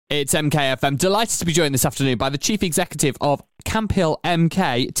It's MKFM. Delighted to be joined this afternoon by the Chief Executive of Camphill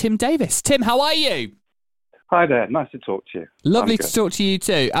MK, Tim Davies. Tim, how are you? Hi there. Nice to talk to you. Lovely to talk to you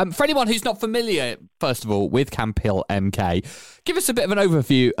too. For anyone who's not familiar, first of all, with Camphill MK, give us a bit of an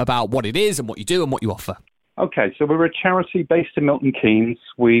overview about what it is and what you do and what you offer. Okay, so we're a charity based in Milton Keynes.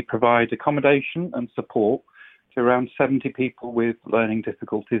 We provide accommodation and support to around 70 people with learning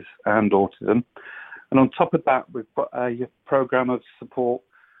difficulties and autism. And on top of that, we've got a programme of support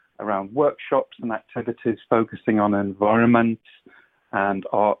around workshops and activities focusing on environment and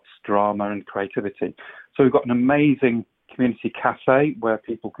arts, drama and creativity. So we've got an amazing community cafe where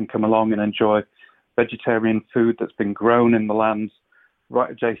people can come along and enjoy vegetarian food that's been grown in the lands right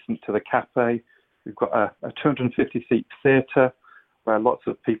adjacent to the cafe. We've got a 250-seat theatre where lots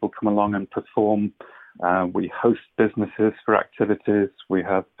of people come along and perform. We host businesses for activities. We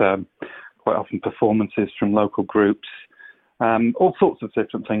have quite often performances from local groups. All sorts of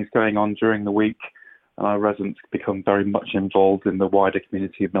different things going on during the week, and our residents become very much involved in the wider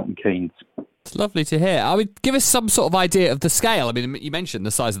community of Milton Keynes. It's lovely to hear. I mean, give us some sort of idea of the scale. I mean, you mentioned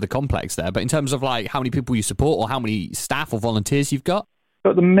the size of the complex there, but in terms of like how many people you support or how many staff or volunteers you've got? So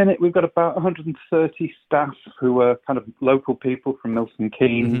at the minute, we've got about 130 staff who are kind of local people from Milton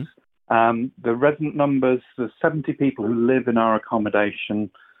Keynes. Mm-hmm. The resident numbers, there's 70 people who live in our accommodation.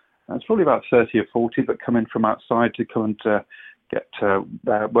 It's probably about 30 or 40 that come in from outside to come and get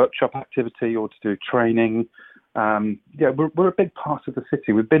workshop activity or to do training. We're a big part of the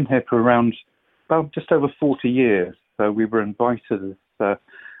city. We've been here for around about just over 40 years. So we were invited as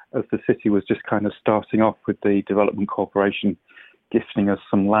the city was just kind of starting off with the Development Corporation gifting us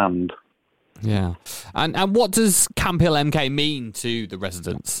some land. Yeah. And what does Camphill MK mean to the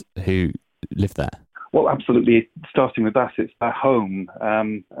residents who live there? Well, absolutely. Starting with that, it's their home.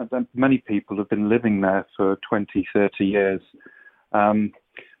 Many people have been living there for 20, 30 years.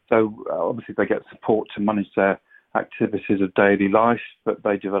 So obviously they get support to manage their activities of daily life, but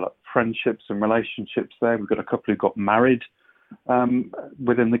they develop friendships and relationships there. We've got a couple who got married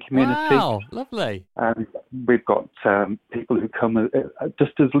within the community. Wow, lovely. We've got people who come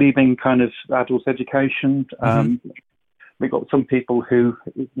just as leaving kind of adult education. We've got some people who,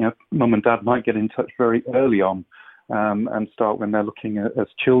 mum and dad might get in touch very early on and start when they're looking as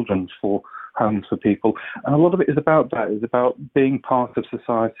children for homes for people. And a lot of it is about that. It's about being part of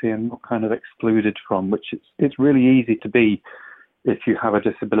society and not kind of excluded from, which it's really easy to be if you have a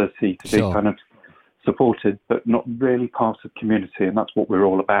disability, to be kind of supported, but not really part of community. And that's what we're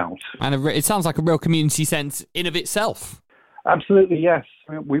all about. And it sounds like a real community sense in of itself. Absolutely, yes.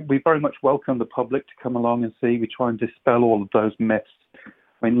 We very much welcome the public to come along and see. We try and dispel all of those myths.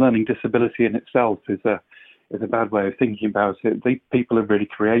 I mean, learning disability in itself is a bad way of thinking about it. These people are really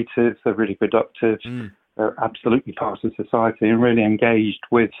creative, they're really productive, they're absolutely part of society and really engaged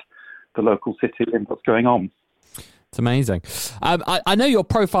with the local city and what's going on. It's amazing. I know your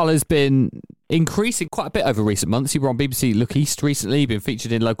profile has been increasing quite a bit over recent months. You were on BBC Look East recently, you've been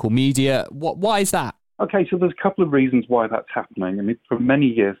featured in local media. Why is that? Okay, so there's a couple of reasons why that's happening. I mean, for many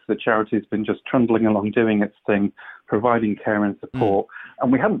years, the charity has been just trundling along doing its thing, providing care and support,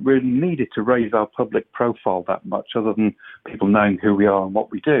 and we haven't really needed to raise our public profile that much other than people knowing who we are and what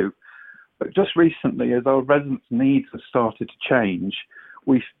we do. But just recently, as our residents' needs have started to change,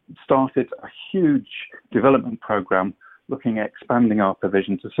 we've started a huge development programme looking at expanding our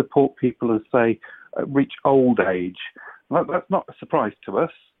provision to support people as they reach old age. Well, that's not a surprise to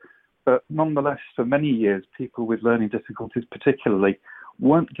us. But nonetheless, for many years, people with learning difficulties particularly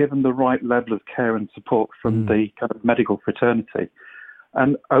weren't given the right level of care and support from the kind of medical fraternity.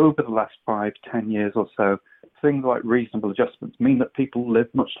 And over the last 5, 10 years or so, things like reasonable adjustments mean that people live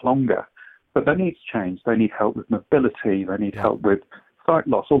much longer. But their needs change. They need help with mobility. They need help with sight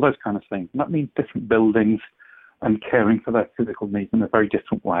loss, all those kind of things. And that means different buildings and caring for their physical needs in a very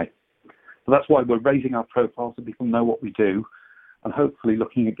different way. So that's why we're raising our profile so people know what we do, and hopefully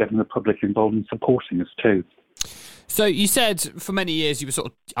looking at getting the public involved and supporting us too. So you said for many years you were sort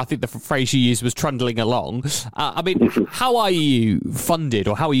of, I think the phrase you used was trundling along. I mean, how are you funded,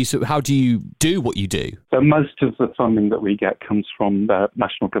 or how do you do what you do? So most of the funding that we get comes from the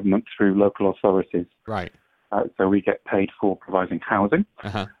national government through local authorities. Right. So we get paid for providing housing.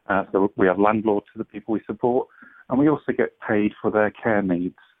 So we have landlords for the people we support, and we also get paid for their care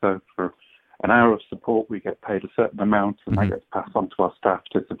needs. So for an hour of support, we get paid a certain amount, and that gets passed on to our staff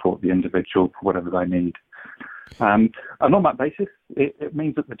to support the individual for whatever they need. And on that basis, it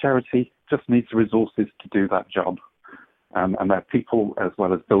means that the charity just needs the resources to do that job. And there are people as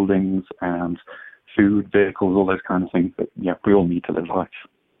well as buildings and food, vehicles, all those kind of things that we all need to live life.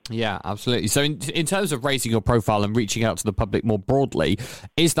 Yeah, absolutely. So in terms of raising your profile and reaching out to the public more broadly,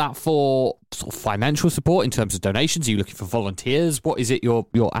 is that for sort of financial support in terms of donations? Are you looking for volunteers? What is it you're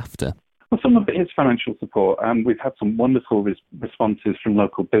after? Well, some of it is financial support. We've had some wonderful responses from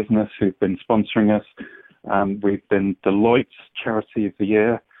local business who've been sponsoring us. We've been Deloitte's Charity of the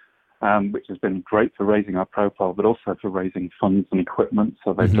Year, which has been great for raising our profile, but also for raising funds and equipment.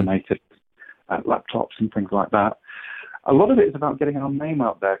 So they've donated laptops and things like that. A lot of it is about getting our name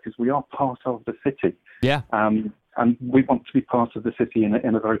out there because we are part of the city. Yeah. And we want to be part of the city in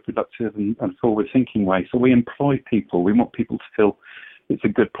a very productive and forward-thinking way. So we employ people. We want people to feel it's a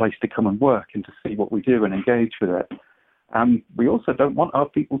good place to come and work and to see what we do and engage with it. And we also don't want our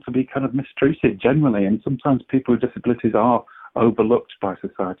people to be kind of mistreated generally. And sometimes people with disabilities are overlooked by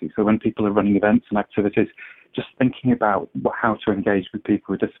society. So when people are running events and activities, just thinking about how to engage with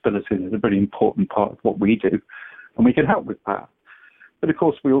people with disabilities is a very important part of what we do. And we can help with that. But of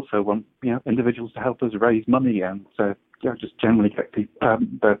course, we also want individuals to help us raise money and just generally get the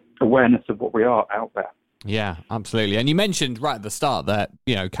awareness of what we are out there. Yeah, absolutely. And you mentioned right at the start that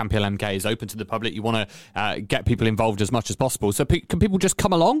Camphill MK is open to the public. You want to get people involved as much as possible. So can people just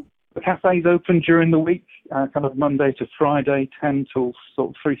come along? The cafe is open during the week, kind of Monday to Friday, 10 till sort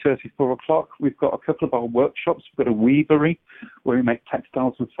of 3:30, 4 o'clock. We've got a couple of our workshops. We've got a weavery where we make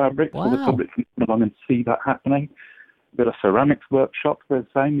textiles and fabric, so the public can come along and see that happening. We've got a ceramics workshop, we're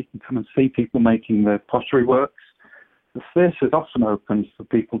saying. You can come and see people making the pottery works. The theatre is often open for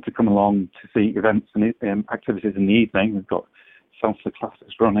people to come along to see events and activities in the evening. We've got salsa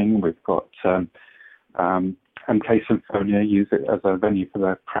classes running. We've got MK Symphonia use it as a venue for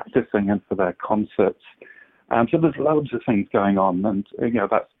their practicing and for their concerts. So there's loads of things going on, and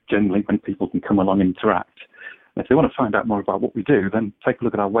that's generally when people can come along and interact. And if they want to find out more about what we do, then take a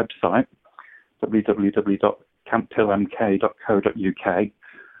look at our website, www.campillmk.co.uk,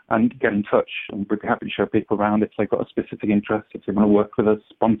 and get in touch. And we'd be happy to show people around if they've got a specific interest, if they want to work with us,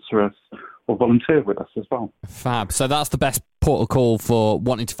 sponsor us, or volunteer with us as well. Fab. So that's the best port of call for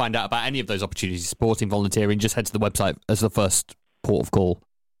wanting to find out about any of those opportunities, supporting, volunteering. Just head to the website as the first port of call.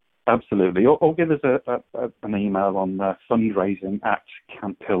 Absolutely. Or give us an email on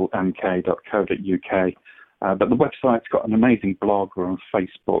fundraising@campillmk.co.uk. But the website's got an amazing blog. We're on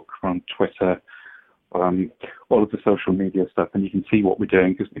Facebook, we're on Twitter, all of the social media stuff, and you can see what we're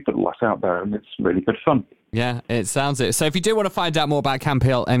doing because we put a lot out there and it's really good fun. Yeah, it sounds it. So if you do want to find out more about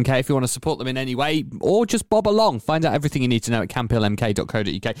Camphill MK, if you want to support them in any way, or just bob along, find out everything you need to know at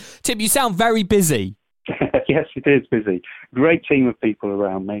campillmk.co.uk. Tim, you sound very busy. Yes, it is busy. Great team of people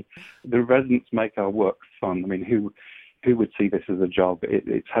around me. The residents make our work fun. I mean, who would see this as a job?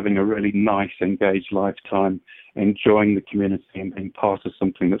 It's having a really nice, engaged lifetime, enjoying the community and being part of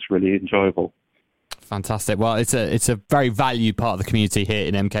something that's really enjoyable. Fantastic. Well, it's a very valued part of the community here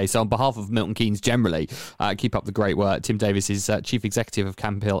in MK. So on behalf of Milton Keynes generally, keep up the great work. Tim Davies is Chief Executive of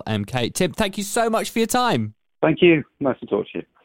Camphill MK. Tim, thank you so much for your time. Thank you. Nice to talk to you.